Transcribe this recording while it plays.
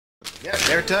Yeah,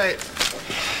 they're tight.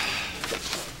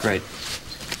 Great.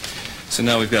 So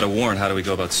now we've got a warrant. How do we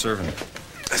go about serving it?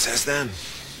 Let's ask them.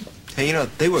 Hey, you know,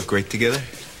 they work great together.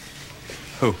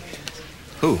 Who?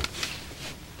 Who?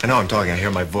 I know I'm talking. I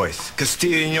hear my voice.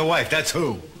 Castilla and your wife, that's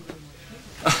who.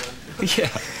 Yeah,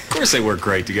 of course they work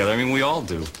great together. I mean, we all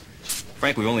do.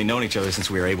 Frankly, we've only known each other since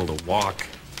we were able to walk.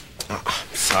 I'm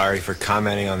sorry for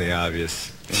commenting on the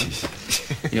obvious.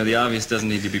 You know, the obvious doesn't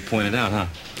need to be pointed out, huh?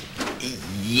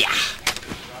 Yeah.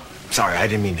 Sorry, I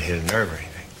didn't mean to hit a nerve or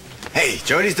anything. Hey,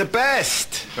 Jody's the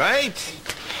best, right?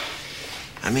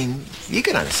 I mean, you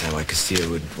can understand why Castilla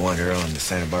would want her on the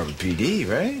Santa Barbara PD,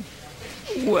 right?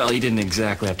 Well, you didn't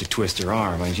exactly have to twist her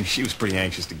arm. I mean, she was pretty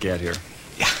anxious to get here.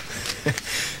 Yeah,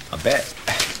 I'll bet.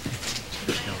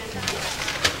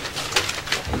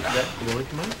 Well,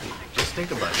 it might be. Just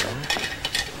think about it, right?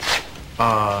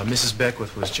 Mrs.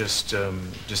 Beckwith was just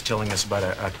telling us about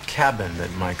a cabin that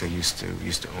Micah used to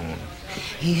own.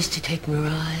 He used to take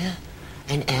Mariah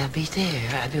and Abby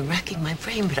there. I've been racking my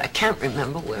brain, but I can't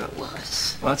remember where it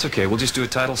was. Well, that's okay. We'll just do a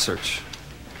title search.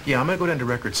 Yeah, I'm gonna go down to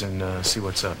records and see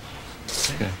what's up.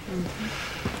 Okay.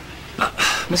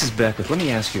 Mrs. Beckwith, let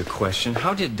me ask you a question.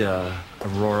 How did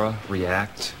Aurora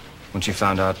react when she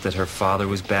found out that her father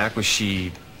was back? Was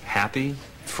she happy?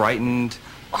 Frightened?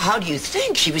 How do you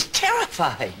think? She was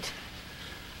terrified.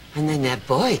 And then that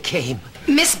boy came.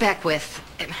 Miss Beckwith,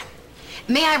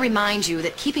 may I remind you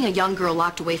that keeping a young girl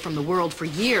locked away from the world for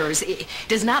years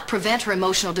does not prevent her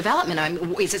emotional development. I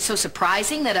mean, is it so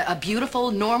surprising that a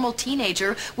beautiful, normal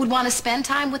teenager would want to spend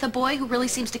time with a boy who really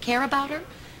seems to care about her?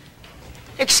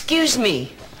 Excuse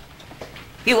me.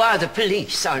 You are the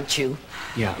police, aren't you?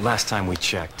 Yeah, last time we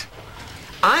checked.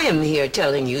 I am here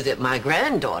telling you that my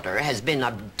granddaughter has been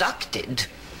abducted.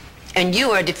 And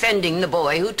you are defending the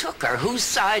boy who took her. Whose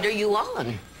side are you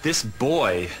on? This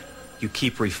boy you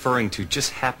keep referring to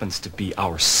just happens to be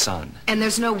our son. And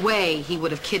there's no way he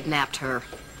would have kidnapped her.